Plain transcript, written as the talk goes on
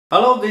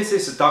Hello, this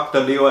is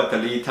Dr. Liu at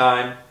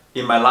LeTime.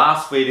 In my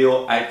last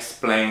video, I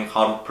explained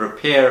how to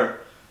prepare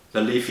the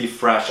leafy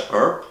fresh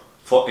herb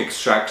for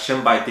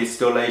extraction by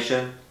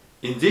distillation.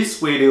 In this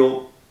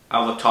video,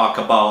 I will talk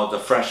about the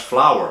fresh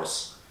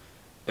flowers.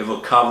 It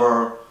will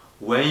cover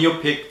when you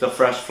pick the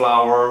fresh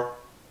flower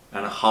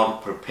and how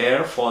to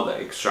prepare for the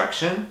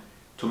extraction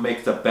to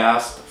make the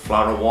best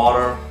flower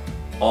water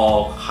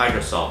or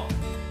hydrosol.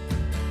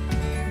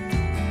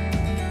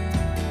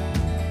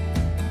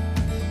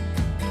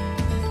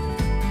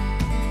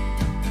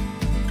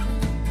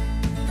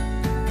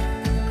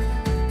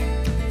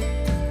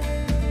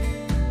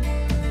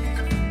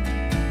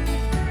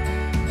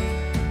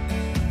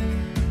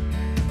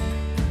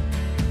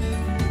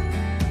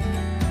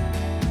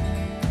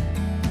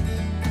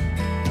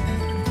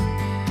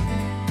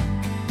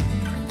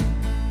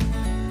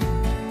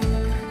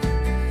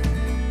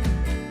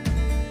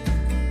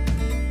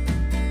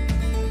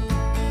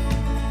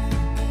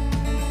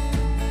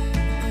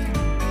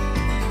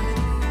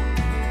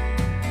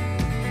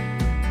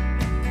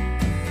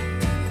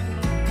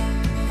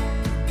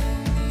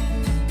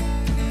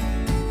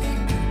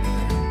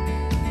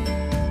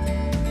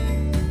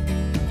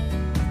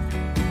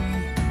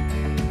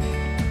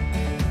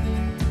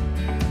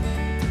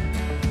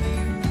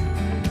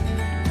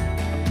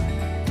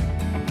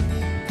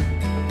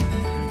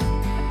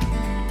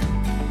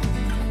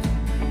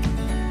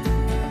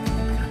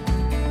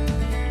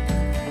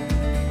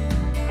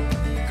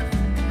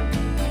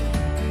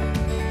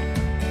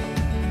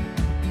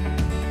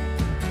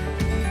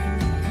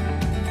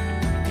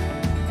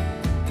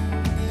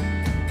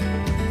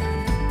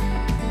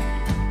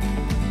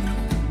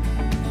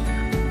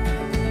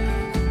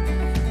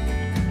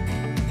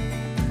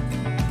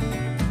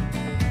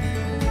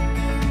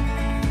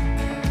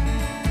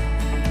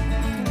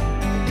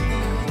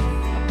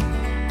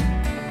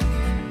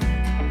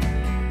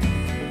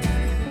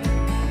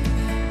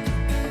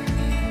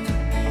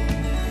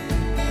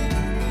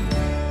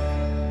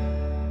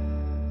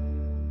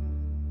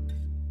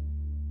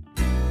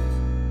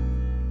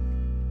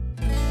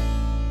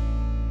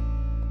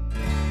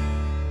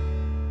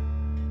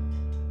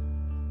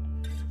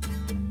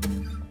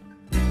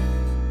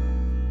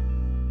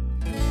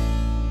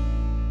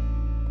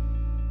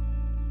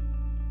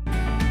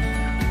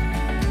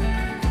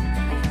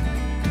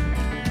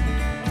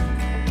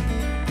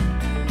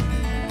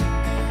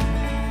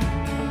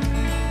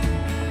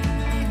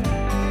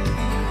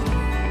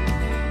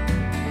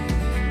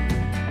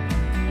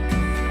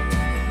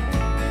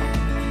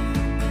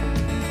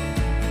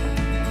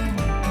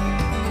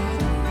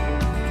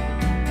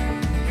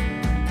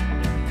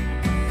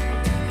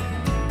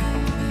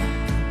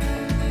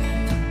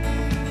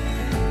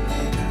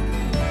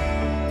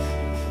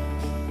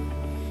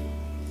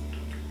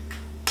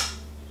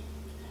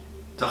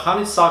 The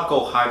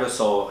honeysuckle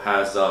hydrosol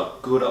has a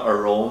good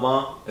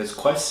aroma. It's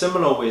quite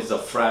similar with the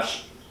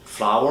fresh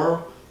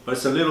flower, but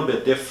it's a little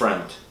bit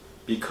different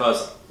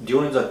because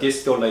during the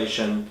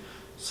distillation,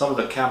 some of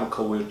the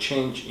chemical will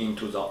change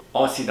into the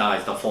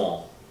oxidized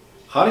form.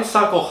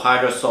 Honeysuckle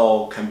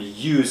hydrosol can be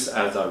used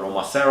as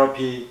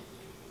aromatherapy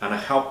and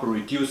help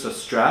reduce the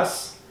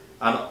stress,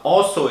 and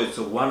also it's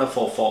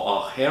wonderful for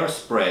a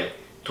hairspray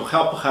to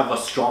help have a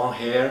strong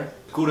hair.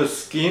 Good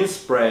skin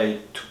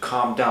spray to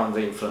calm down the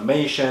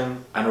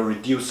inflammation and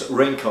reduce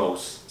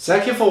wrinkles.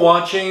 Thank you for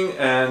watching,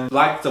 and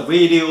like the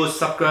video,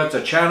 subscribe to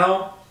the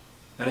channel,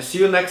 and see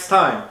you next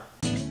time.